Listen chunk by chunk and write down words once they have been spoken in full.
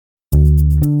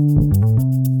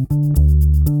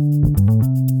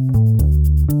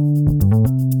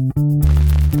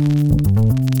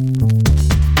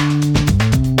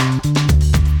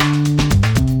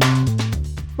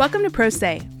Pro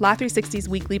Se, Law 360's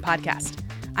weekly podcast.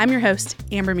 I'm your host,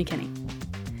 Amber McKinney.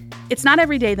 It's not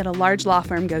every day that a large law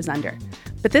firm goes under,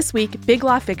 but this week, big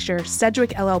law fixture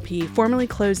Sedgwick LLP formally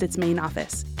closed its main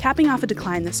office, capping off a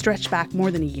decline that stretched back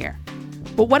more than a year.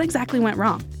 But what exactly went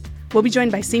wrong? We'll be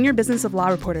joined by senior Business of Law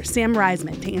reporter Sam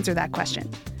Reisman to answer that question.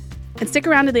 And stick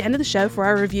around to the end of the show for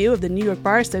our review of the New York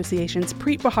Bar Association's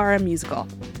Preet Bharara musical.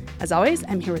 As always,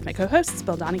 I'm here with my co-hosts,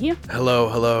 Bill Donahue. Hello,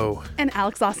 hello. And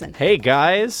Alex Lawson. Hey,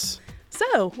 guys.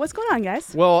 So, what's going on,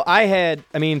 guys? Well,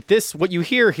 what you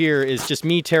hear here is just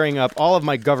me tearing up all of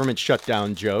my government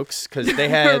shutdown jokes because they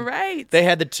had right. They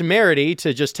had the temerity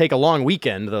to just take a long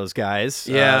weekend, those guys.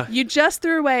 Yeah. You just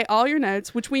threw away all your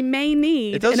notes, which we may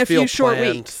need in a feel few short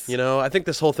planned, weeks. You know, I think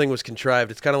this whole thing was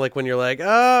contrived. It's kind of like when you're like,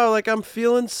 I'm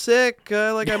feeling sick.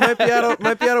 I might be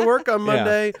out of work on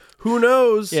Monday. Yeah. Who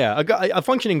knows? Yeah, a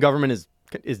functioning government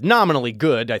is nominally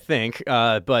good, I think,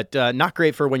 but not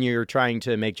great for when you're trying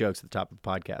to make jokes at the top of the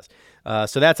podcast.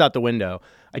 So that's out the window.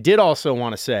 I did also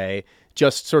want to say,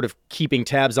 just sort of keeping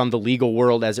tabs on the legal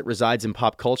world as it resides in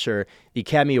pop culture, the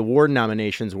Academy Award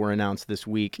nominations were announced this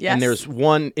week. Yes. And there's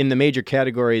one in the major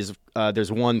categories.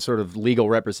 There's one sort of legal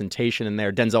representation in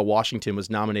there. Denzel Washington was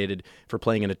nominated for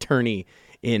playing an attorney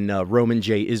in Roman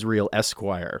J. Israel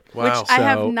Esquire. Wow. Which I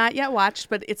have not yet watched,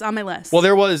 but it's on my list. Well,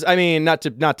 there was, not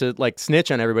to like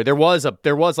snitch on everybody. There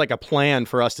was like a plan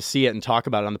for us to see it and talk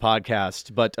about it on the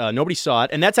podcast, but nobody saw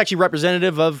it. And that's actually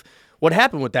representative of what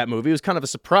happened with that movie. It was kind of a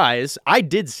surprise. I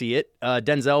did see it.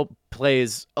 Denzel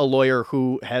plays a lawyer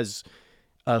who's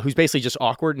basically just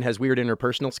awkward and has weird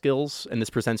interpersonal skills, and this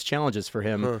presents challenges for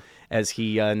him as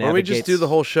he navigates. Why don't we just do the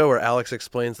whole show where Alex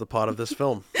explains the plot of this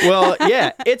film? Well,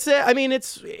 yeah,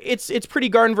 it's pretty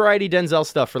garden variety Denzel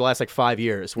stuff for the last 5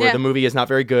 years, where the movie is not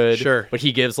very good. Sure, but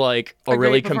he gives a great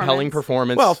really compelling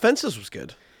performance. Well, Fences was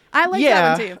good. I like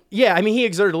that one too. Yeah, he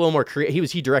exerted a little more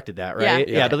he directed that, right?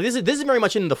 Yeah. But this is very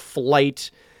much in the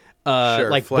Flight.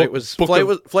 Sure. Flight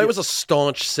was a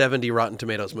staunch 70 Rotten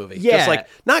Tomatoes movie. Yeah, just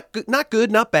not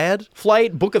good, not bad.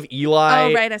 Flight, Book of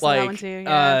Eli. Oh, right, I saw that one too.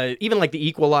 Yeah. Even the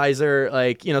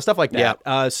Equalizer, stuff like that.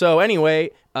 Yeah. So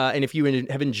anyway, and if you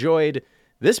have enjoyed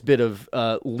this bit of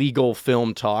legal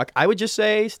film talk, I would just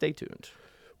say stay tuned.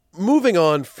 Moving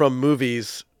on from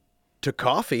movies to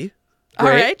coffee. All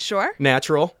right, sure.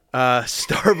 Natural.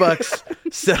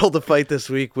 Starbucks settled a fight this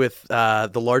week with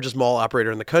the largest mall operator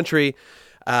in the country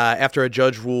after a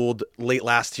judge ruled late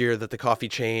last year that the coffee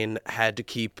chain had to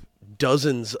keep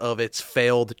dozens of its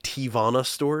failed Teavana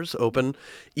stores open,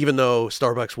 even though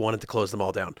Starbucks wanted to close them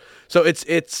all down. So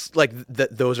it's like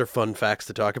those are fun facts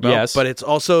to talk about. Yes. But it's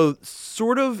also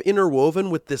sort of interwoven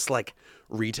with this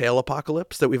retail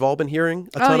apocalypse that we've all been hearing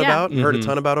a ton about and heard a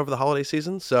ton about over the holiday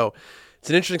season. So it's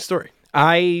an interesting story.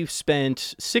 I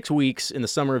spent 6 weeks in the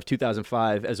summer of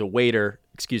 2005 as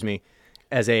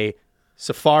a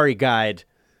safari guide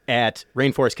at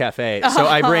Rainforest Cafe. So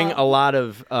I bring a lot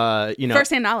of,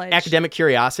 first-hand knowledge, academic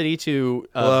curiosity to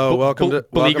welcome to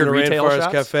retail Rainforest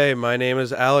shops. Cafe. My name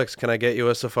is Alex. Can I get you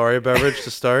a safari beverage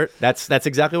to start? That's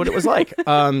exactly what it was like.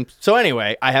 So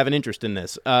anyway, I have an interest in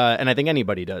this, and I think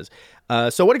anybody does.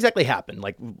 So what exactly happened?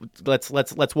 Let's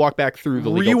walk back through the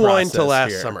legal process. Rewind to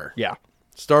last here. summer. Yeah.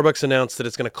 Starbucks announced that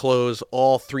it's going to close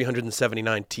all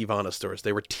 379 Teavana stores.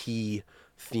 They were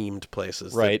tea-themed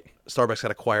places right. that Starbucks had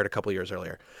acquired a couple years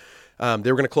earlier. They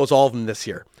were going to close all of them this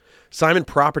year. Simon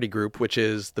Property Group, which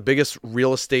is the biggest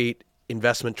real estate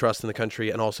investment trust in the country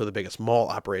and also the biggest mall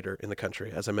operator in the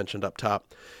country, as I mentioned up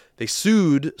top, they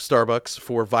sued Starbucks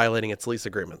for violating its lease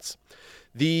agreements.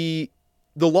 The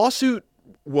lawsuit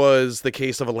was the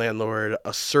case of a landlord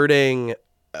asserting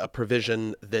a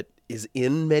provision that is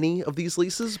in many of these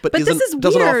leases, but this is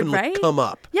doesn't weird, often right? come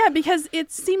up. Yeah, because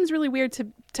it seems really weird to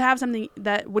have something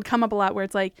that would come up a lot where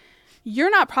it's like, you're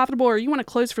not profitable or you want to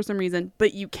close for some reason,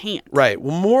 but you can't. Right.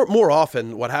 Well, more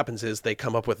often what happens is they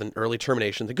come up with an early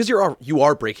termination because you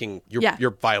are breaking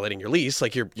you're violating your lease,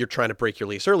 like you're trying to break your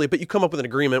lease early, but you come up with an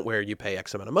agreement where you pay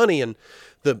X amount of money and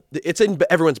it's in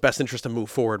everyone's best interest to move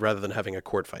forward rather than having a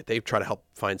court fight. They try to help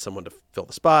find someone to fill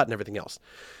the spot and everything else.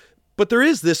 But there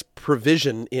is this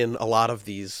provision in a lot of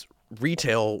these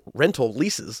retail rental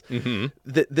leases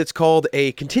that's called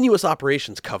a continuous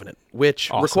operations covenant,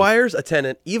 which requires a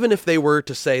tenant, even if they were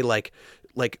to say like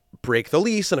break the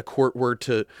lease and a court were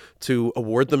to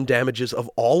award them damages of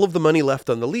all of the money left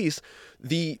on the lease,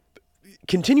 the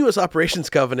continuous operations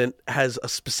covenant has a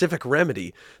specific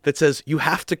remedy that says you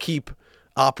have to keep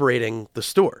operating the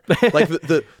store. Like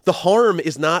the harm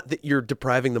is not that you're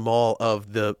depriving the mall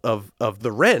of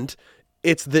the rent.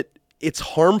 It's that it's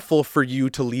harmful for you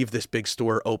to leave this big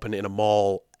store open in a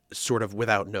mall sort of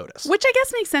without notice. Which I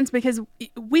guess makes sense because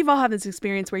we've all had this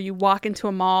experience where you walk into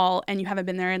a mall and you haven't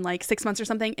been there in like 6 months or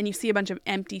something, and you see a bunch of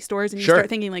empty stores and you start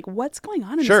thinking like, what's going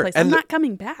on in this place? I'm not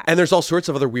coming back. And there's all sorts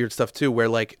of other weird stuff too, where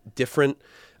like different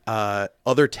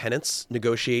other tenants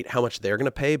negotiate how much they're going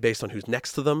to pay based on who's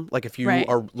next to them. Like if you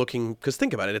are looking, because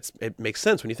think about it, it makes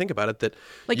sense when you think about it that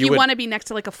like you want to be next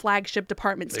to like a flagship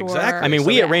department store. Exactly. I mean,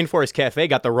 we at Rainforest Cafe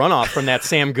got the runoff from that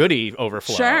Sam Goody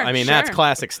overflow. I mean, that's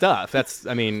classic stuff.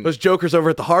 Those jokers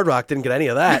over at the Hard Rock didn't get any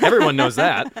of that. Everyone knows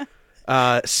that.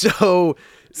 So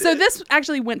this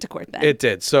actually went to court then. It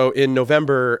did. So in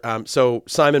November, so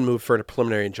Simon moved for a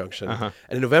preliminary injunction. And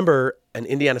in November, an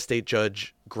Indiana state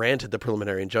judge granted the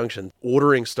preliminary injunction,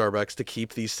 ordering Starbucks to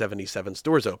keep these 77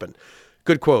 stores open.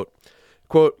 Good quote.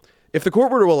 Quote, if the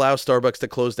court were to allow Starbucks to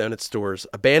close down its stores,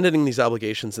 abandoning these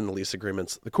obligations in the lease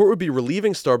agreements, the court would be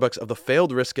relieving Starbucks of the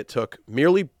failed risk it took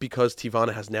merely because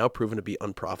Teavana has now proven to be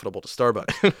unprofitable to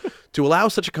Starbucks. To allow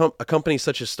such a company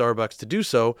such as Starbucks to do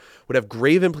so would have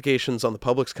grave implications on the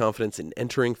public's confidence in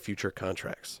entering future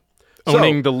contracts.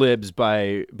 Owning the libs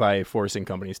by forcing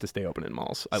companies to stay open in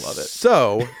malls. I love it.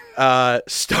 So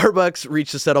Starbucks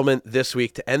reached a settlement this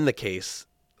week to end the case.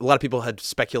 A lot of people had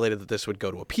speculated that this would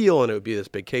go to appeal and it would be this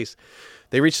big case.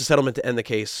 They reached a settlement to end the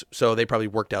case, so they probably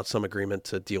worked out some agreement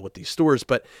to deal with these stores.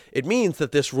 But it means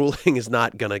that this ruling is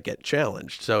not going to get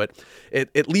challenged. So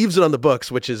it leaves it on the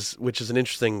books, which is an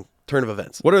interesting turn of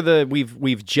events. What are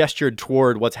we've gestured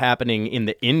toward what's happening in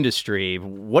the industry?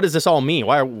 What does this all mean?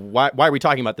 Why are we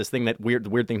talking about this thing the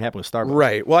weird thing that happened with Starbucks?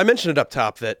 Right. Well, I mentioned it up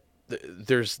top that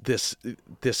there's this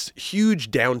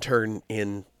huge downturn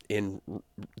in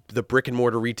the brick and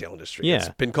mortar retail industry. Yeah. It's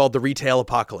been called the retail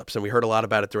apocalypse, and we heard a lot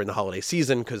about it during the holiday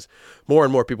season because more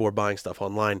and more people were buying stuff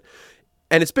online.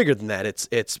 And it's bigger than that.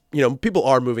 It's people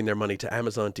are moving their money to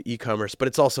Amazon, to e-commerce, but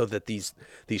it's also that these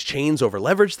chains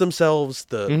over-leverage themselves,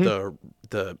 the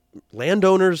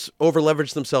landowners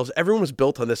over-leverage themselves. Everyone was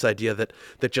built on this idea that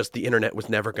just the internet was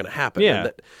never going to happen. Yeah,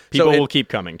 people will keep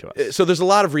coming to us. So there's a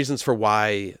lot of reasons for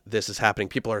why this is happening.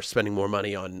 People are spending more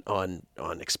money on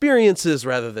experiences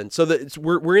rather than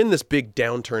we're in this big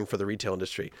downturn for the retail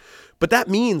industry. But that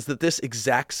means that this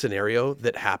exact scenario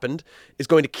that happened is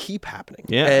going to keep happening.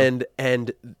 Yeah.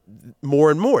 And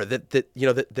more and more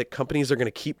that companies are going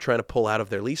to keep trying to pull out of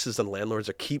their leases, and landlords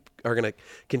are going to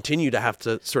continue to have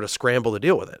to sort of scramble to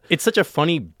deal with it. It's such a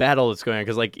funny battle that's going on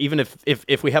because like even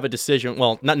if we have a decision,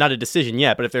 well, not a decision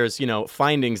yet, but if there's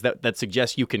findings that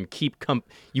suggest you can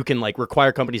you can like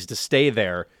require companies to stay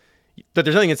there. But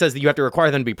there's nothing that says that you have to require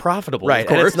them to be profitable, right? Of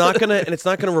course. And it's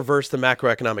not gonna reverse the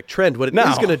macroeconomic trend. What it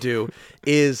is going to do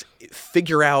is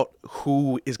figure out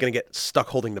who is going to get stuck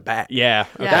holding the bag. Yeah,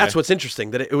 okay. That's what's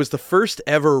interesting. That it was the first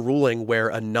ever ruling where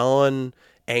a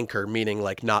non-anchor, meaning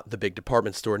like not the big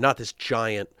department store, not this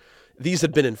giant. These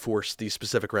had been enforced. These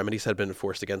specific remedies had been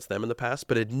enforced against them in the past,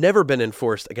 but it had never been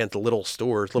enforced against little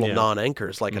stores,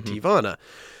 non-anchors like a Teavana.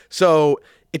 So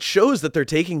it shows that they're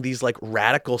taking these like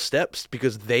radical steps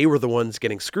because they were the ones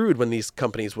getting screwed when these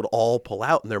companies would all pull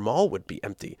out and their mall would be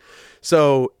empty.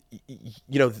 So,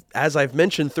 as I've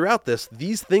mentioned throughout this,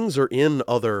 these things are in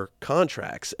other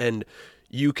contracts, and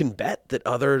you can bet that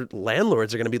other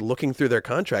landlords are going to be looking through their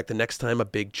contract the next time a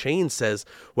big chain says,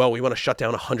 well, we want to shut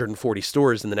down 140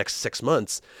 stores in the next 6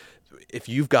 months. If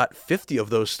you've got 50 of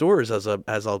those stores as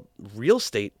a real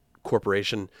estate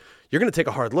corporation, you're going to take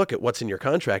a hard look at what's in your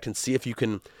contract and see if you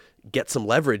can get some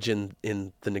leverage in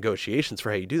the negotiations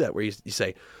for how you do that, where you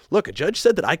say, look, a judge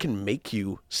said that I can make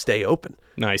you stay open.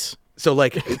 Nice. So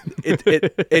like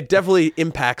it definitely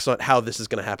impacts on how this is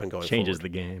going to happen going forward. Changes the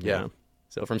game. Yeah.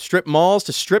 So from strip malls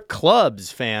to strip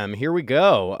clubs, fam, here we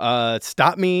go.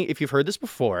 Stop me if you've heard this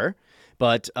before,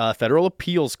 but a federal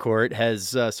appeals court has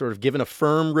sort of given a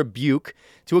firm rebuke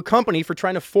to a company for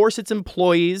trying to force its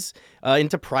employees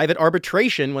into private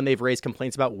arbitration when they've raised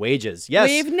complaints about wages. Yes,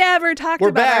 we've never talked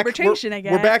about arbitration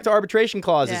again. We're back to arbitration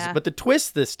clauses, but the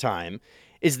twist this time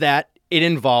is that it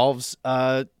involves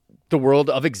the world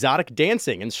of exotic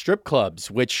dancing and strip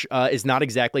clubs, which is not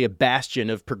exactly a bastion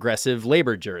of progressive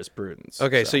labor jurisprudence.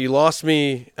 Okay, so you lost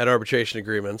me at arbitration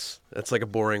agreements. That's like a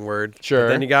boring word. Sure. But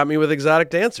then you got me with exotic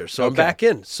dancers, so I'm back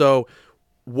in. So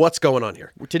what's going on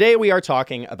here? Today we are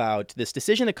talking about this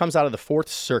decision that comes out of the Fourth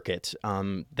Circuit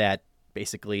that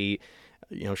basically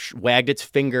wagged its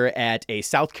finger at a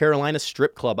South Carolina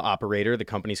strip club operator. The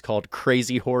company's called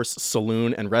Crazy Horse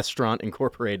Saloon and Restaurant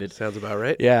Incorporated. Sounds about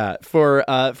right. Yeah, for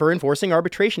enforcing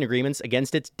arbitration agreements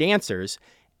against its dancers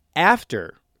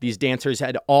after these dancers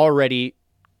had already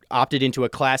opted into a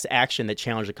class action that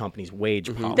challenged the company's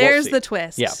wage policy. There's the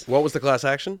twist. Yeah. What was the class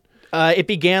action? It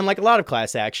began like a lot of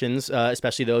class actions,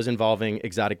 especially those involving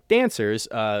exotic dancers,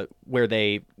 where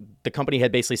the company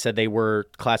had basically said they were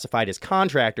classified as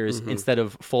contractors instead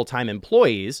of full-time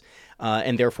employees,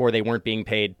 and therefore they weren't being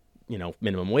paid,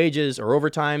 minimum wages or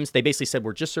overtimes. They basically said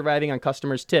we're just surviving on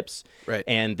customers' tips, right?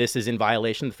 And this is in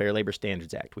violation of the Fair Labor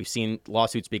Standards Act. We've seen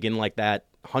lawsuits begin like that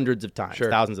hundreds of times,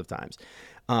 thousands of times.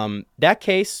 That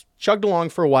case chugged along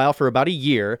for a while, for about a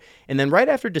year, and then right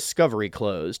after discovery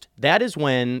closed, that is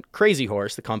when Crazy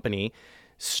Horse, the company,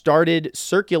 started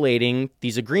circulating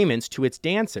these agreements to its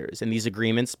dancers. And these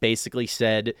agreements basically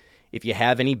said, if you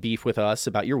have any beef with us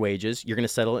about your wages, you're going to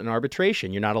settle it in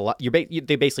arbitration. You're not allowed.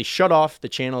 They basically shut off the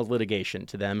channel of litigation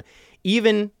to them,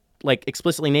 even like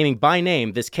explicitly naming by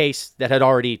name this case that had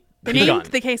already begun. Named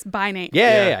the case by name.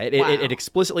 Yeah. Wow. It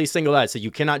explicitly singled out, so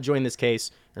you cannot join this case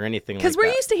or anything like that. Because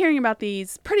we're used to hearing about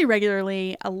these pretty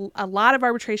regularly. A lot of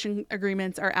arbitration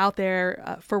agreements are out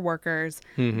there for workers,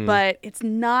 but it's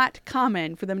not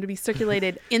common for them to be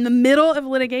circulated in the middle of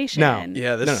litigation. No.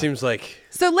 Yeah, this seems like...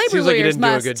 So labor lawyers do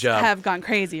a must good job. have gone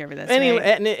crazy over this,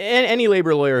 Any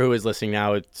labor lawyer who is listening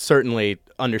now certainly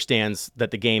understands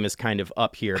that the game is kind of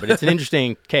up here, but it's an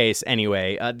interesting case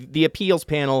anyway. The appeals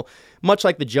panel, much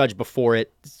like the judge before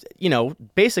it,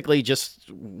 basically just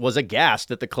was aghast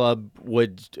that the club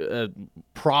would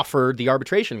proffer the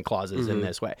arbitration clauses in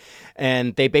this way.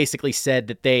 And they basically said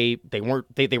that they were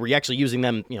actually using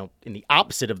them, in the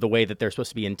opposite of the way that they're supposed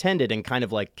to be intended, and kind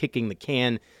of like kicking the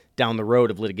can down the road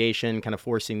of litigation, kind of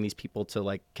forcing these people to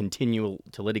like continue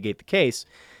to litigate the case,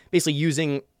 basically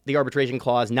using the arbitration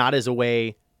clause not as a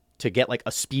way to get like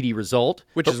a speedy result.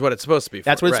 Which is what it's supposed to be for.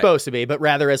 That's what it's supposed to be, but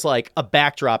rather as like a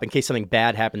backdrop in case something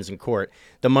bad happens in court.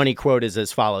 The money quote is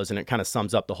as follows, and it kind of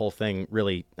sums up the whole thing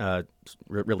really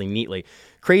neatly.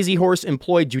 Crazy Horse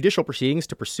employed judicial proceedings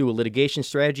to pursue a litigation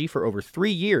strategy for over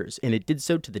 3 years, and it did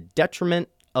so to the detriment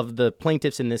of the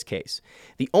plaintiffs in this case.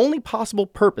 The only possible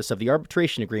purpose of the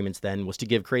arbitration agreements then was to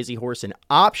give Crazy Horse an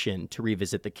option to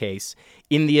revisit the case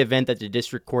in the event that the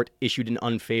district court issued an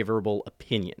unfavorable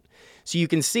opinion. So you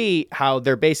can see how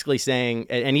they're basically saying,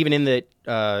 and even in the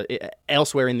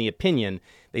elsewhere in the opinion,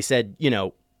 they said,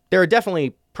 there are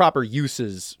definitely proper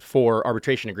uses for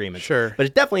arbitration agreements. Sure. But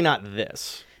it's definitely not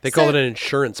this. They call it an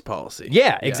insurance policy.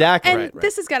 Yeah, exactly. And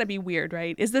this has got to be weird,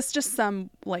 right? Is this just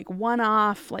some like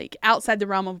one-off, like outside the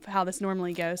realm of how this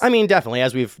normally goes? I mean, definitely,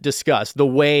 as we've discussed, the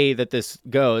way that this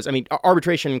goes, I mean,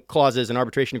 arbitration clauses and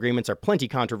arbitration agreements are plenty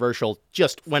controversial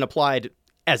just when applied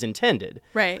as intended.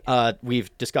 Right. We've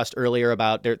discussed earlier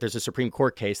about there's a Supreme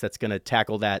Court case that's going to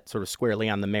tackle that sort of squarely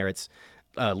on the merits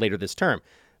later this term.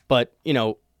 But,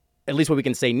 at least what we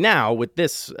can say now with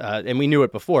this, and we knew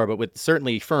it before, but with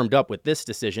certainly firmed up with this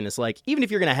decision, is like, even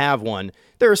if you're going to have one,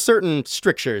 there are certain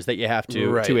strictures that you have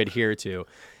to adhere to.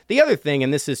 The other thing,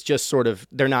 and this is just sort of,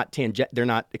 they're not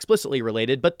explicitly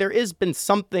related, but there has been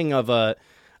something of a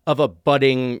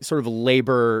budding sort of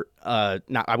labor, I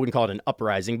wouldn't call it an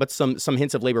uprising, but some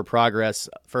hints of labor progress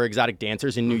for exotic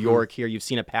dancers in New York. Here you've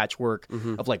seen a patchwork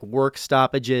of like work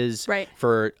stoppages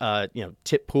for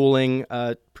tip pooling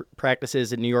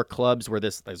practices in New York clubs where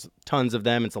there's tons of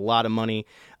them. It's a lot of money.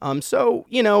 So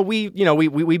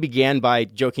we began by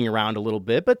joking around a little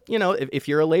bit, but if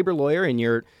you're a labor lawyer and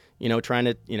you're trying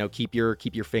to keep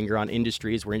your finger on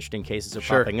industries where interesting cases are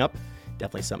popping up,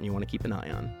 definitely something you want to keep an eye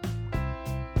on.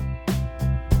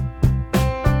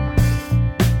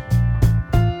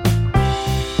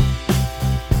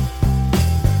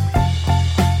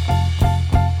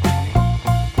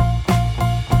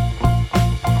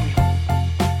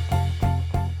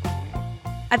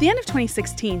 At the end of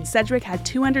 2016, Sedgwick had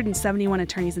 271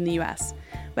 attorneys in the U.S.,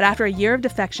 but after a year of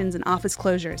defections and office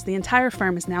closures, the entire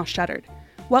firm is now shuttered.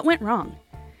 What went wrong?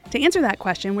 To answer that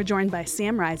question, we're joined by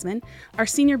Sam Reisman, our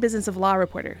senior business of law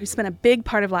reporter, who spent a big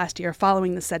part of last year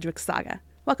following the Sedgwick saga.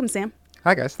 Welcome, Sam.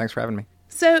 Hi, guys. Thanks for having me.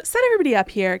 So, set everybody up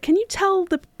here. Can you tell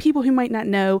the people who might not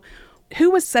know, who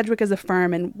was Sedgwick as a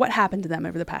firm and what happened to them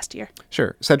over the past year?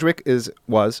 Sure. Sedgwick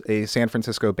was a San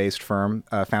Francisco-based firm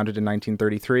founded in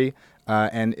 1933.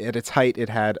 And at its height, it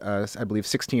had, I believe,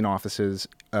 16 offices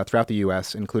throughout the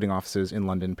U.S., including offices in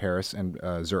London, Paris, and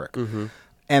Zurich. Mm-hmm.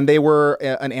 And they were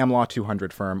an AmLaw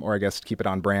 200 firm, or I guess to keep it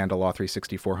on brand, a Law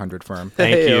 360 400 firm.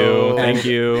 Thank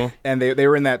you. And they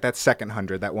were in that second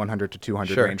 100, that 100 to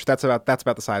 200 range. That's about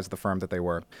the size of the firm that they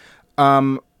were.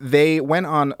 They went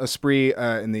on a spree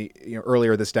in the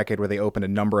earlier this decade where they opened a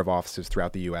number of offices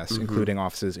throughout the U.S., including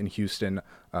offices in Houston,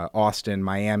 Austin,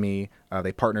 Miami.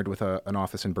 They partnered with an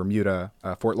office in Bermuda,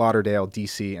 Fort Lauderdale,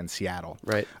 D.C., and Seattle.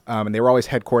 Right. And they were always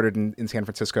headquartered in San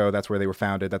Francisco. That's where they were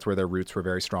founded. That's where their roots were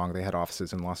very strong. They had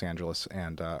offices in Los Angeles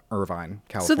and Irvine,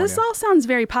 California. So this all sounds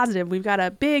very positive. We've got a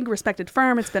big, respected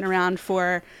firm. It's been around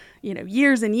for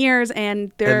years and years,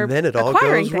 and they're and then it all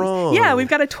acquiring goes things. wrong. Yeah, we've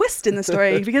got a twist in the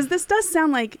story because this does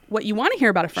sound like what you want to hear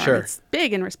about a firm. Sure. It's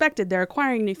big and respected. They're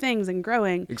acquiring new things and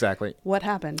growing. Exactly. What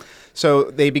happened? So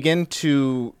they begin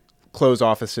to close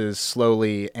offices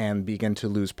slowly and begin to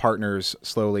lose partners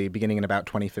slowly, beginning in about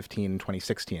 2015 and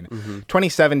 2016.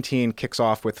 2017 kicks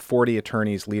off with 40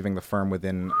 attorneys leaving the firm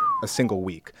within a single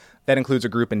week. That includes a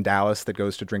group in Dallas that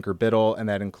goes to Drinker Biddle, and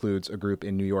that includes a group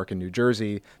in New York and New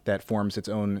Jersey that forms its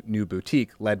own new boutique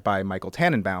led by Michael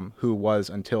Tannenbaum, who was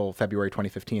until February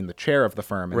 2015 the chair of the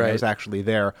firm, and Right. was actually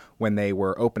there when they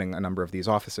were opening a number of these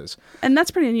offices. And that's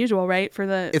pretty unusual, right? For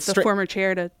the It's former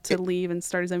chair to leave and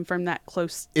start his own firm that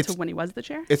close to when he was the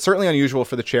chair? It's certainly unusual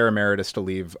for the chair emeritus to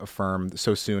leave a firm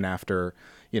so soon after,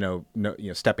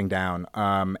 stepping down.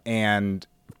 And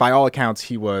by all accounts,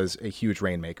 he was a huge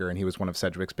rainmaker, and he was one of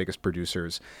Sedgwick's biggest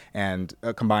producers. And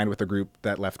combined with a group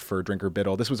that left for Drinker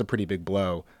Biddle, this was a pretty big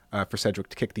blow for Sedgwick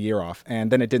to kick the year off.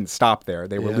 And then it didn't stop there.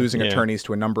 They were losing attorneys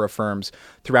to a number of firms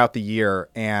throughout the year,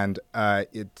 and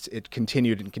it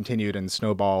continued and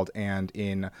snowballed. And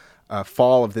in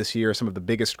fall of this year, some of the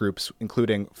biggest groups,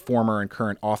 including former and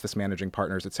current office managing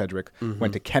partners at Sedgwick,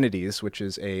 went to Kennedy's, which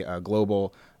is a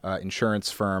global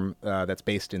insurance firm that's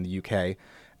based in the UK.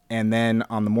 And then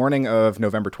on the morning of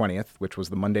November 20th, which was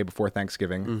the Monday before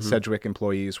Thanksgiving, Sedgwick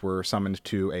employees were summoned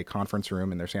to a conference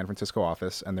room in their San Francisco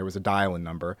office, and there was a dial-in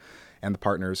number, and the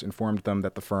partners informed them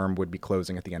that the firm would be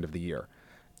closing at the end of the year.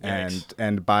 Nice.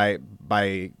 And by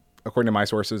according to my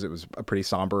sources, it was a pretty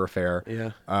somber affair.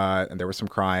 Yeah. And there was some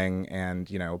crying,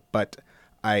 and but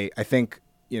I think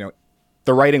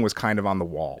the writing was kind of on the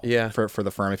wall. For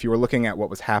the firm. If you were looking at what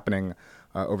was happening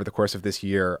over the course of this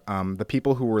year, the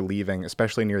people who were leaving,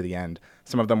 especially near the end,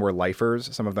 some of them were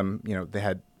lifers. Some of them, they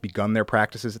had begun their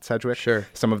practices at Sedgwick. Sure.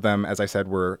 Some of them, as I said,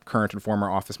 were current and former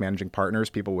office managing partners,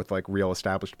 people with real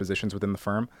established positions within the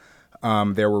firm.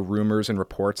 There were rumors and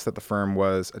reports that the firm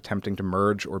was attempting to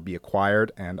merge or be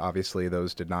acquired, and obviously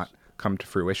those did not come to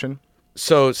fruition.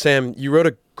 So, Sam, you wrote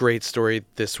a great story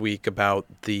this week about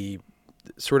the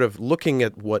sort of looking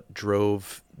at what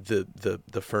drove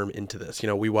the firm into this.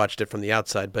 We watched it from the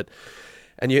outside,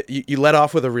 and you led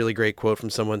off with a really great quote from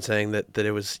someone saying that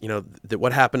it was, that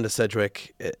what happened to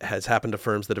Sedgwick has happened to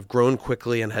firms that have grown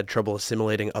quickly and had trouble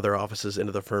assimilating other offices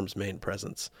into the firm's main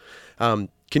presence.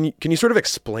 Can you sort of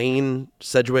explain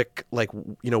Sedgwick,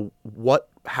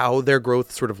 how their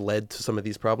growth sort of led to some of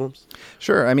these problems?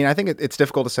 Sure. I mean, I think it's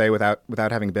difficult to say without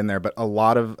having been there, but a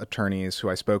lot of attorneys who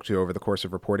I spoke to over the course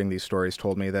of reporting these stories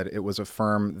told me that it was a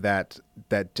firm that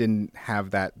didn't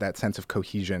have that sense of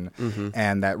cohesion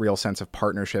and that real sense of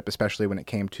partnership, especially when it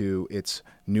came to its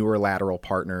newer lateral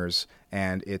partners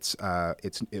and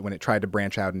when it tried to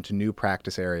branch out into new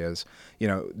practice areas.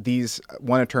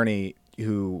 One attorney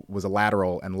who was a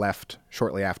lateral and left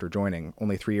shortly after joining,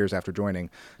 only 3 years after joining,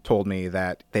 told me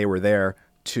that they were there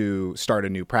to start a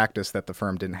new practice that the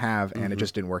firm didn't have, and it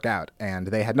just didn't work out. And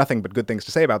they had nothing but good things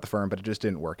to say about the firm, but it just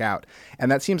didn't work out.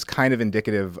 And that seems kind of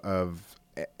indicative of,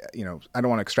 I don't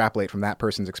want to extrapolate from that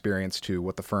person's experience to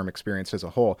what the firm experienced as a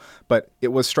whole, but it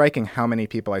was striking how many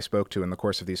people I spoke to in the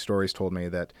course of these stories told me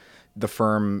that the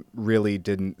firm really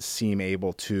didn't seem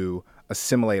able to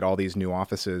assimilate all these new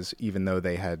offices, even though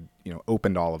they had,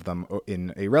 opened all of them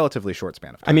in a relatively short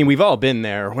span of time. I mean, we've all been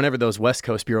there. Whenever those West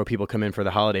Coast Bureau people come in for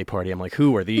the holiday party, I'm like,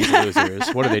 who are these losers?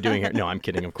 What are they doing here? No, I'm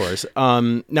kidding, of course.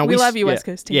 Now we love you, West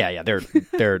Coast team. Yeah,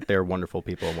 they're wonderful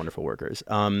people and wonderful workers.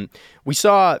 We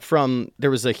saw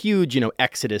there was a huge,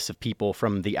 exodus of people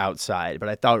from the outside, but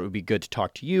I thought it would be good to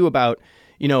talk to you about,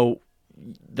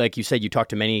 like you said, you talked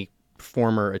to many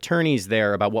former attorneys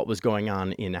there about what was going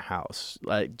on in-house.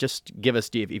 Just give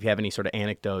us, if you have any sort of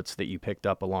anecdotes that you picked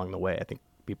up along the way. I think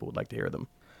people would like to hear them.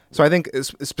 So I think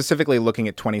specifically looking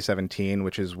at 2017,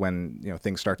 which is when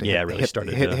things start to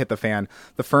hit the fan,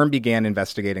 the firm began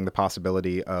investigating the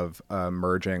possibility of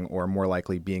merging or more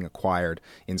likely being acquired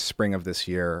in spring of this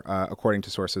year. According to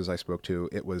sources I spoke to,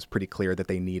 it was pretty clear that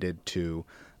they needed to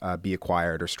be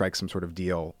acquired or strike some sort of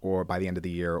deal or by the end of the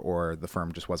year, or the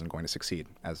firm just wasn't going to succeed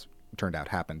as turned out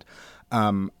happened.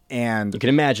 And you can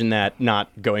imagine that not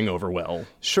going over well.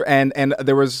 Sure, and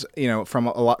there was,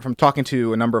 from talking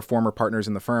to a number of former partners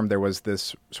in the firm, there was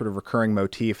this sort of recurring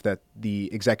motif that the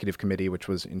executive committee, which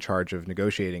was in charge of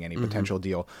negotiating any potential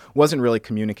deal, wasn't really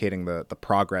communicating the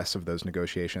progress of those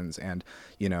negotiations, and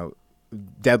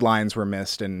deadlines were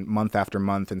missed, and month after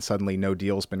month, and suddenly no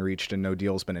deal's been reached and no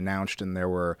deal's been announced, and there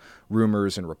were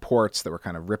rumors and reports that were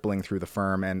kind of rippling through the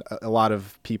firm, and a lot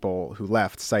of people who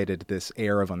left cited this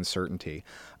air of uncertainty.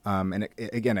 And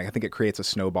again, I think it creates a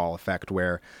snowball effect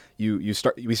where we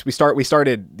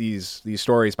started these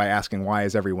stories by asking, why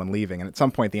is everyone leaving? And at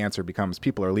some point the answer becomes,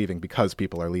 people are leaving because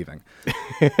people are leaving.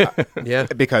 Yeah.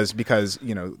 Because the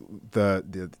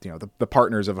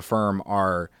partners of a firm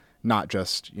are not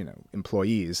just,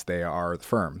 employees, they are the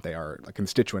firm. They are a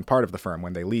constituent part of the firm.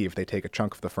 When they leave, they take a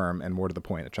chunk of the firm, and more to the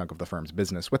point, a chunk of the firm's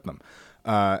business with them.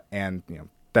 And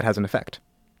that has an effect.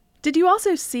 Did you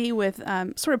also see with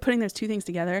sort of putting those two things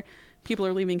together, people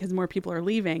are leaving because more people are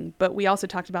leaving, but we also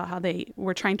talked about how they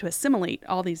were trying to assimilate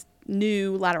all these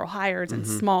new lateral hires in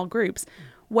small groups.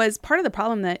 Was part of the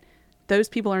problem that those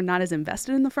people are not as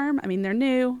invested in the firm? I mean, they're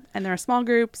new and they're a small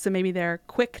group, so maybe they're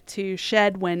quick to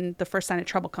shed when the first sign of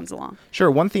trouble comes along.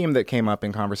 Sure. One theme that came up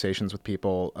in conversations with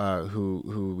people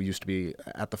who used to be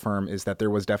at the firm is that there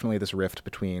was definitely this rift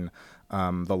between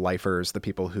the lifers, the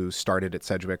people who started at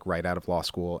Sedgwick right out of law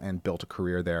school and built a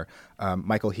career there.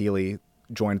 Michael Healy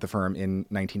joined the firm in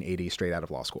 1980 straight out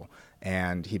of law school,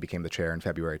 and he became the chair in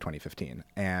February 2015.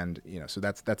 And so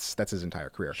that's his entire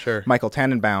career. Sure. Michael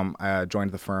Tannenbaum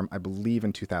joined the firm, I believe,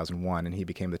 in 2001, and he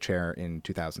became the chair in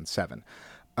 2007.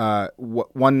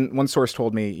 One source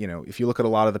told me, if you look at a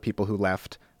lot of the people who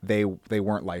left, they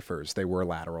weren't lifers, they were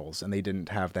laterals, and they didn't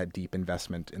have that deep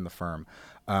investment in the firm.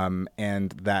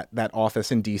 And that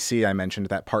office in D.C. I mentioned,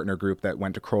 that partner group that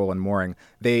went to Kroll and Mooring,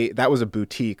 that was a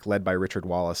boutique led by Richard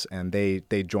Wallace, and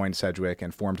they joined Sedgwick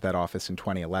and formed that office in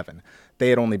 2011. They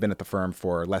had only been at the firm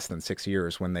for less than 6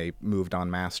 years when they moved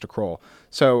en masse to Kroll.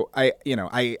 So I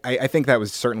think that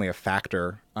was certainly a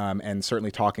factor, and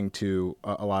certainly talking to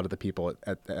a lot of the people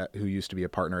who used to be a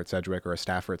partner at Sedgwick or a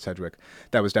staffer at Sedgwick,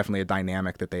 that was definitely a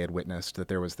dynamic that they had witnessed, that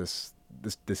there was this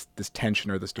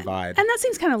tension or this divide. And that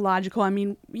seems kind of logical. I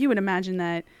mean, you would imagine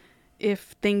that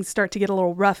if things start to get a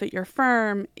little rough at your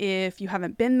firm, if you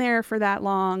haven't been there for that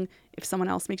long, if someone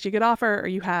else makes you a good offer, or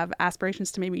you have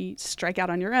aspirations to maybe strike out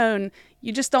on your own,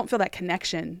 you just don't feel that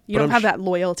connection. You don't have that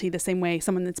loyalty the same way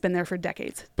someone that's been there for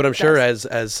decades. But I'm sure as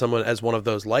one of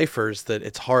those lifers, that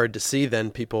it's hard to see then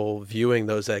people viewing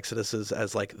those exoduses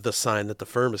as like the sign that the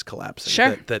firm is collapsing.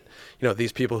 Sure. That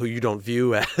these people who you don't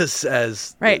view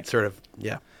as right. Sort of,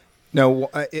 yeah. No,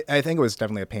 I think it was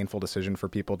definitely a painful decision for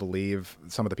people to leave.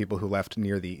 Some of the people who left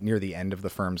near the end of the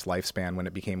firm's lifespan, when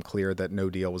it became clear that no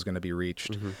deal was going to be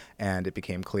reached, and it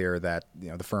became clear that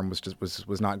the firm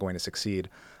was not going to succeed.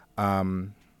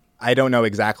 I don't know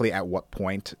exactly at what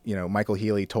point. Michael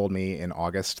Healy told me in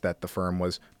August that the firm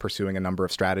was pursuing a number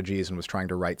of strategies and was trying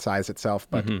to right-size itself.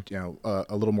 But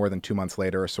a little more than 2 months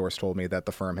later, a source told me that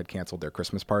the firm had canceled their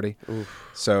Christmas party. Oof.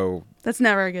 So that's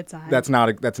never a good sign. That's not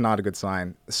a good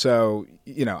sign. So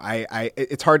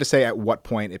it's hard to say at what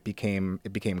point it became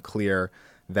clear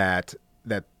that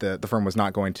the firm was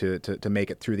not going to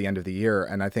make it through the end of the year.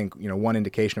 And I think, one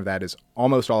indication of that is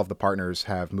almost all of the partners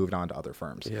have moved on to other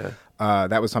firms. Yeah.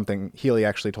 That was something, Healy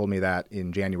actually told me that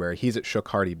in January. He's at Shook,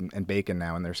 Hardy & Bacon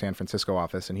now in their San Francisco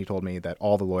office, and he told me that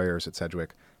all the lawyers at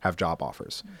Sedgwick have job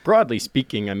offers. Broadly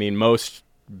speaking, I mean, most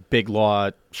big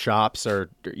law shops are,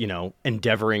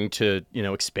 endeavoring to,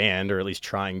 expand, or at least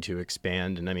trying to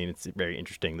expand. And I mean, it's very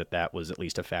interesting that was at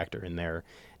least a factor in their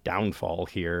downfall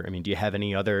here. I mean, do you have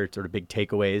any other sort of big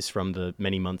takeaways from the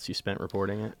many months you spent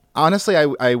reporting it? Honestly,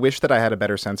 I wish that I had a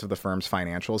better sense of the firm's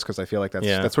financials, because I feel like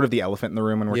that's sort of the elephant in the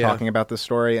room when we're talking about this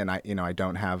story. And I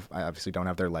obviously don't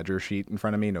have their ledger sheet in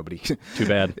front of me. Nobody. Too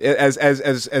bad.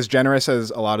 As generous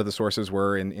as a lot of the sources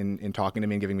were in talking to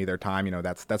me and giving me their time,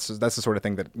 that's the sort of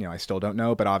thing that I still don't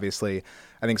know. But obviously,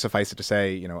 I think suffice it to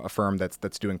say, a firm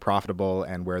that's doing profitable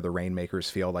and where the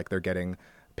rainmakers feel like they're getting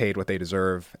paid what they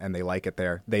deserve and they like it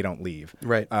there, they don't leave.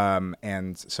 Right.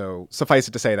 And so suffice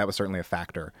it to say, that was certainly a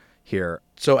factor here.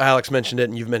 So Alex mentioned it,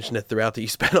 and you've mentioned it throughout, that you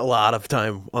spent a lot of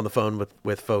time on the phone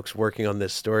with folks working on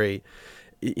this story.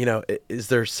 Is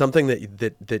there something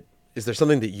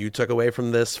that you took away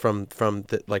from this, from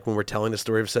the, like when we're telling the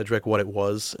story of Sedgwick, what it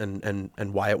was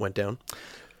and why it went down?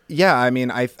 Yeah, I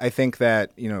mean, I think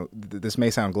that, this may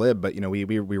sound glib, but, we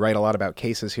write a lot about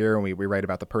cases here, and we write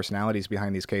about the personalities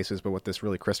behind these cases. But what this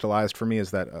really crystallized for me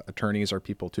is that attorneys are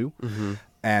people too,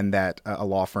 and that a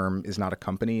law firm is not a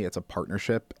company, it's a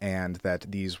partnership, and that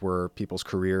these were people's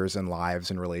careers and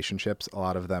lives and relationships. A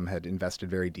lot of them had invested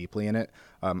very deeply in it.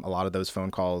 A lot of those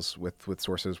phone calls with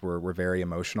sources were very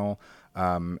emotional,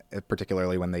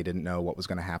 particularly when they didn't know what was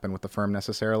going to happen with the firm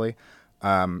necessarily.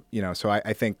 So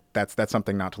I think that's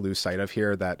something not to lose sight of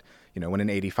here, that, when an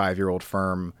 85-year-old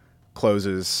firm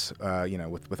closes,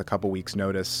 with a couple weeks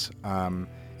notice,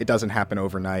 it doesn't happen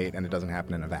overnight, and it doesn't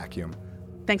happen in a vacuum.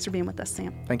 Thanks for being with us,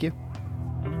 Sam. Thank you.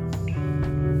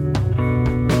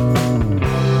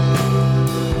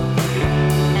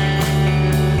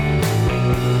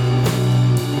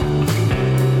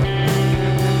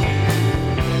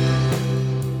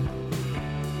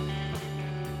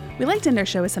 We like to end our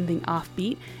show with something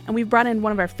offbeat, and we've brought in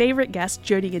one of our favorite guests,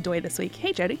 Jody Godoy, this week.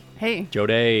 Hey, Jody. Hey.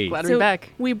 Jody. Glad to be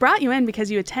back. We brought you in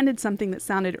because you attended something that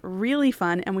sounded really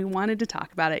fun, and we wanted to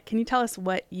talk about it. Can you tell us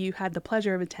what you had the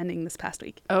pleasure of attending this past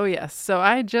week? Oh, yes. So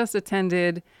I just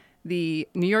attended the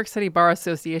New York City Bar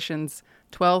Association's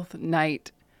 12th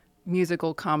night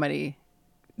musical comedy.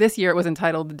 This year it was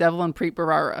entitled The Devil and Preet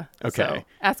Bharara. Okay. So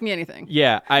ask me anything.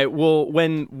 Yeah,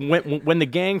 when the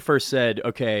gang first said,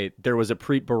 okay, there was a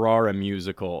Preet Bharara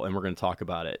musical and we're going to talk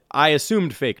about it, I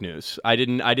assumed fake news. I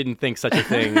didn't think such a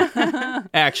thing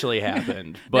actually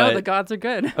happened. But no, the gods are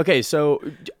good. Okay, so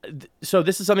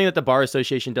this is something that the Bar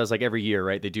Association does like every year,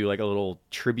 right? They do like a little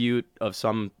tribute of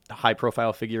some high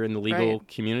profile figure in the legal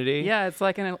community. Yeah, it's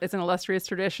an illustrious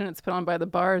tradition. It's put on by the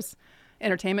bar's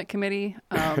entertainment committee.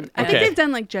 I think they've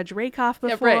done like Judge Rakoff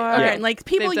before, and like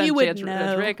people you would know.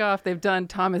 Judge Rakoff. They've done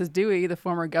Thomas Dewey, the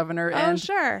former governor, and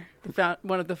sure, found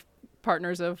one of the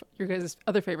partners of your guys'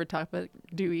 other favorite topic,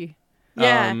 Dewey.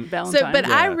 Yeah. Valentine. But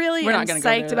I really am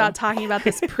psyched about talking about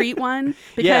this Preet one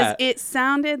because it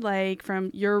sounded like,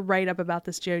 from your write-up about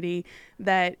this, Jody,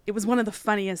 that it was one of the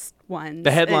funniest ones.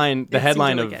 The headline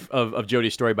really of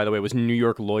Jody's story, by the way, was "New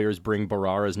York lawyers bring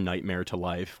Bharara's nightmare to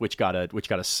life," which got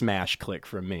a smash click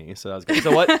from me. So that was good.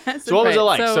 So what was it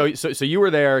like? So you were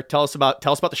there. Tell us about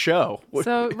the show.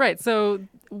 So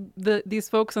these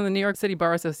folks on the New York City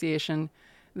Bar Association,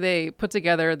 they put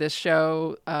together this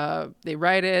show. They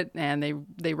write it, and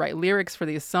they write lyrics for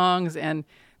these songs. And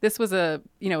this was a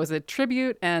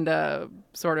tribute and a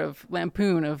sort of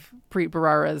lampoon of Preet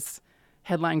Bharara's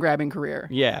headline-grabbing career.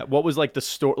 Yeah. What was like the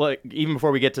story? Like, even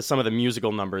before we get to some of the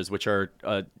musical numbers, which are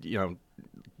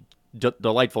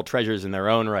delightful treasures in their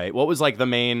own right. What was like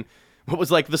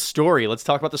the story? Let's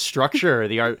talk about the structure,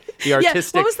 the artistic. Yeah,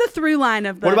 what was the through line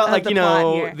of the What about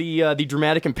the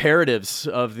dramatic imperatives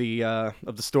of the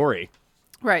story?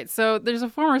 Right. So there's a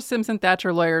former Simpson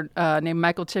Thacher lawyer named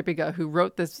Michael Chipiga who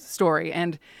wrote this story,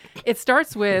 and it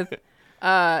starts with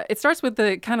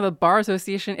the kind of the Bar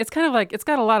Association. It's kind of like, it's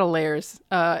got a lot of layers,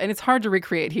 and it's hard to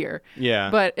recreate here. Yeah.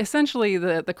 But essentially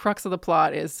the crux of the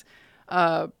plot is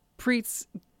Preet's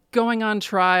going on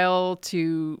trial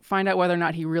to find out whether or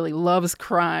not he really loves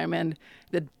crime, and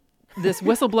this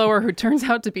whistleblower who turns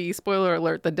out to be, spoiler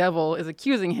alert, the devil, is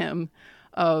accusing him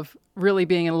of really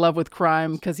being in love with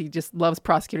crime because he just loves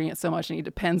prosecuting it so much and he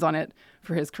depends on it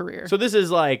for his career. So this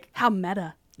is like, how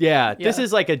meta. Yeah, this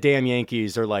is like a Damn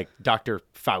Yankees or like Dr.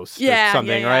 Faust or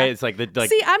something, right? It's like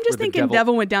See, I'm just thinking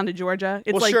Devil Went Down to Georgia.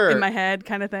 It's in my head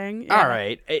kind of thing. Yeah. All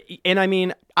right. And I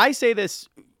mean, I say this,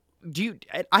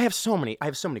 I have so many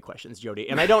questions, Jody,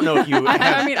 and I don't know if you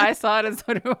I mean, I saw it and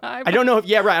so do I. I don't know if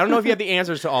I don't know if you have the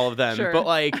answers to all of them, Sure. but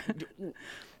like,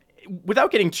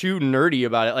 without getting too nerdy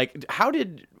about it, like,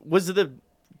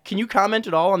 can you comment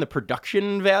at all on the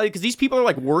production value? Because these people are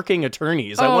like working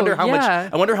attorneys. I wonder how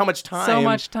much time. So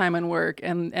much time and work,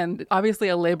 and obviously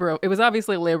it was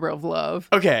obviously a labor of love.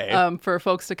 Okay. For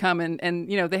folks to come and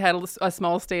they had a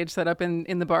small stage set up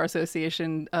in the Bar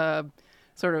Association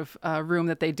sort of room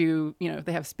that they do.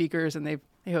 They have speakers and they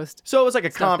host. So it was like a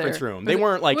conference room. They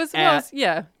weren't like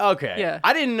yeah. Okay. Yeah.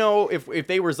 I didn't know if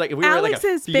they was like, if we Alex were like a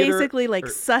is theater, basically like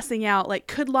sussing out, like,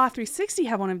 could Law 360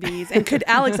 have one of these, and could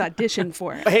Alex audition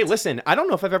for it? Hey, listen, I don't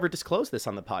know if I've ever disclosed this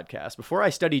on the podcast. Before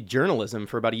I studied journalism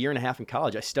for about a year and a half in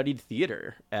college, I studied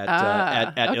theater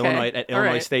at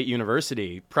Illinois State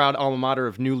University. Proud alma mater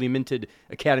of newly minted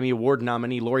Academy Award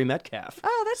nominee Laurie Metcalf.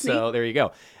 Oh, that's neat. So there you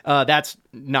go. That's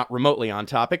not remotely on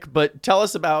topic, but tell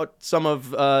us about some of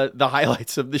the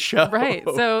highlights of the show. Right.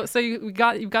 So you've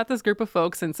got this group of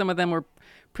folks, and some of them were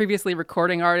previously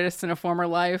recording artists in a former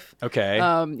life. Okay.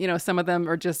 Some of them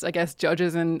are just, I guess,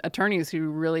 judges and attorneys who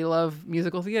really love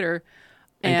musical theater.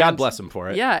 And God bless them for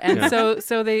it. Yeah, and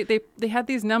so they had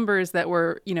these numbers that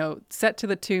were, set to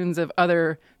the tunes of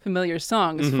other familiar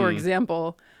songs. For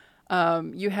example,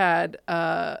 you had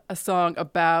a song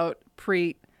about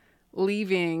Preet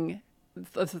leaving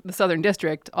the Southern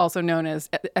District, also known as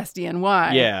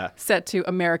SDNY, set to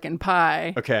American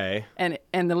Pie. Okay. And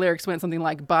the lyrics went something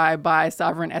like, bye, bye,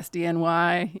 sovereign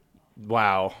SDNY.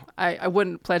 Wow. I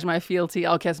wouldn't pledge my fealty.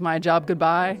 I'll kiss my job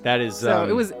goodbye. That is... So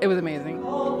it was amazing.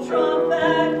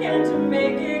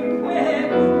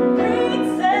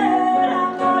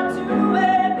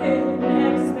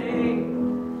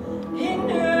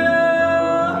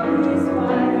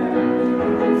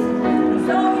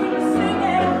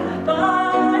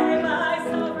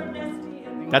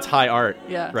 That's high art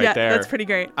right there. That's pretty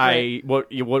great.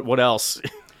 What else?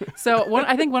 So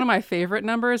I think one of my favorite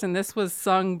numbers, and this was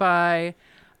sung by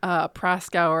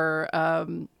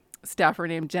Proskauer staffer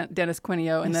named Dennis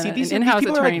Quinio and then an in-house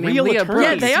attorney named Leah Bruce.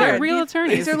 Yeah, they are. They're real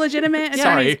attorneys. These are legitimate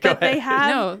attorneys, but they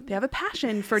have a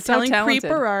passion for telling Preet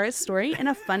Bharara's story in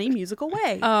a funny musical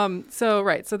way.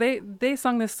 So they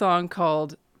sung this song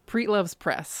called Preet Loves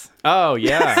Press. Oh,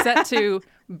 yeah. Set to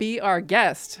Be Our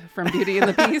Guest from Beauty and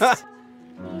the Beast.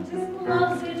 He just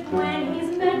loves it when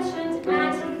he's mentioned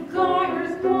and he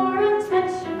garners more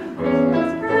attention. He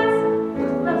loves press,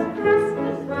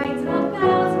 is right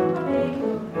about a big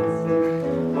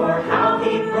arrest. Or how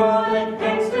he'd roll an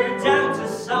gangster down to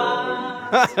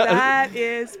size. That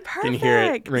is perfect. Can hear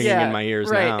it ringing in my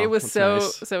ears now. Right, it was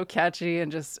That's so catchy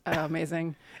and just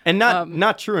amazing. And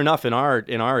not true enough in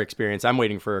our experience. I'm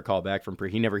waiting for a call back from Preet.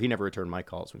 He never returned my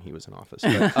calls when he was in office.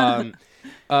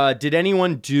 But, did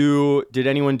anyone do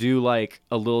like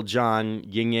a Lil Jon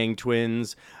Ying Yang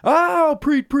Twins? Oh,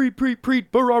 Preet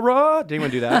Bharara. Did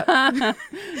anyone do that?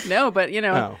 No, but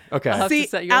Oh, okay. I'll have to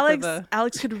set you up with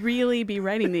Alex could really be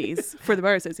writing these for the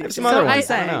Bar Association. Some other ones.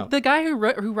 I don't know. The guy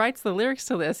who writes the lyrics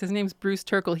to this, his name's Bruce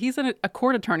Turkle. He's a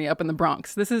court attorney up in the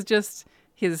Bronx. This is just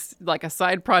his like a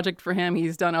side project for him.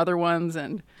 He's done other ones,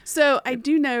 and so I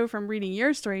do know from reading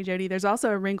your story, Jody, there's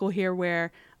also a wrinkle here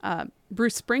where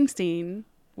Bruce Springsteen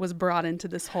was brought into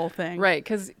this whole thing, right?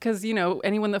 Because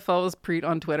anyone that follows Preet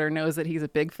on Twitter knows that he's a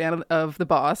big fan of The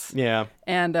Boss. Yeah,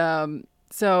 and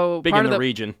so big part in of the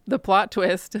region. The plot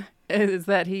twist is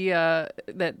that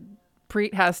that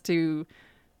Preet has to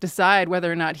decide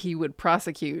whether or not he would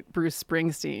prosecute Bruce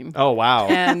Springsteen. Oh, wow.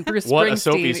 And Bruce What a Springsteen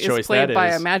Sophie's is choice played that by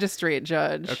is. a magistrate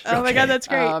judge. Okay. Oh my God, that's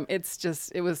great.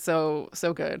 It was so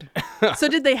good. So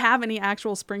did they have any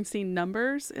actual Springsteen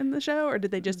numbers in the show, or did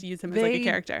they just use him as like a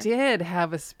character? They did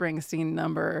have a Springsteen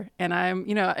number. And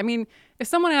if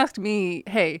someone asked me,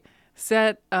 hey,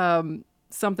 set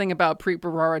something about Preet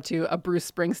Bharara to a Bruce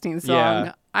Springsteen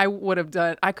song, I would have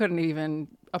done, I couldn't even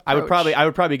approach. I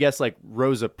would probably guess like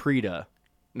Rosa Prida.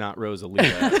 Not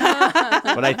Rosalita,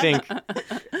 but I think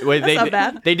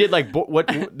they did like Born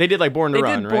to Run. They did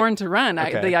Born to Run,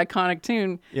 Okay. the iconic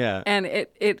tune. Yeah, and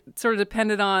it sort of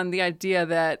depended on the idea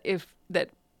that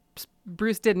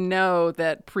Bruce didn't know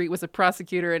that Preet was a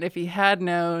prosecutor, and if he had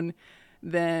known,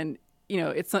 then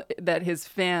it's that his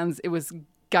fans, it was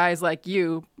guys like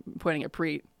you pointing at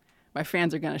Preet. My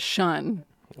fans are gonna shun.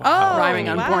 Wow. Rhyming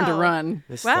on Born to Run.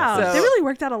 Wow, they really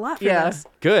worked out a lot for this.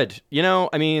 Good.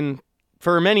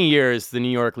 For many years, the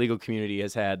New York legal community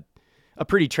has had a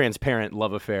pretty transparent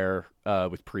love affair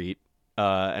with Preet,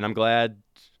 and I'm glad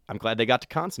they got to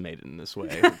consummate it in this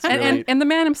way. And the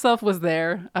man himself was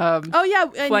there.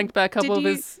 Flanked by a couple of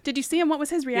his. Did you see him? What was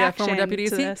his reaction? Former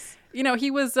deputies. To this? He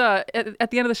was at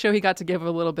the end of the show. He got to give a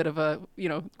little bit of a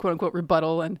quote unquote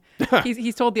rebuttal, and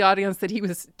he's told the audience that he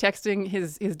was texting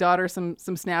his daughter some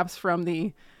snaps from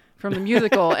the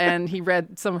musical, and he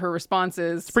read some of her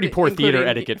responses. It's pretty poor theater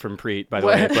etiquette from Preet, by the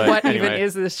way. But what anyway. even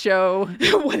is this show?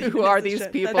 Who are these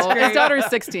people? His daughter's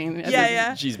 16.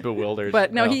 Yeah. She's bewildered.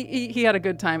 But no, he had a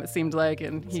good time, it seemed like,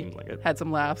 and he had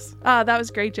some laughs. That was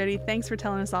great, Jody. Thanks for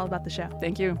telling us all about the show.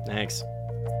 Thank you. Thanks.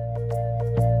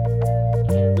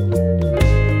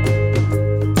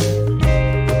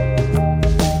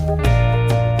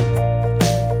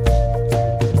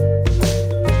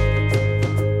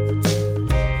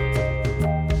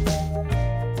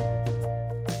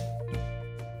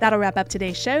 That'll wrap up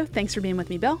today's show. Thanks for being with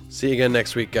me, Bill. See you again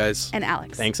next week, guys. And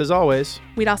Alex. Thanks as always.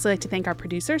 We'd also like to thank our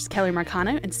producers, Kelly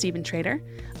Marcano and Stephen Trader,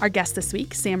 our guests this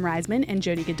week, Sam Reisman and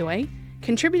Jody Godoy,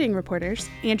 contributing reporters,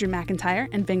 Andrew McIntyre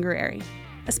and Vin Guerreri.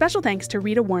 A special thanks to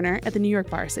Rita Warner at the New York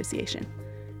Bar Association.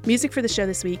 Music for the show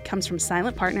this week comes from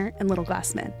Silent Partner and Little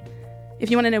Glass Men.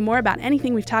 If you want to know more about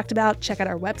anything we've talked about, check out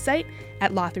our website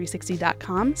at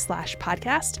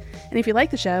law360.com/podcast. And if you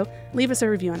like the show, leave us a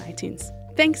review on iTunes.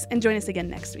 Thanks, and join us again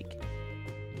next week.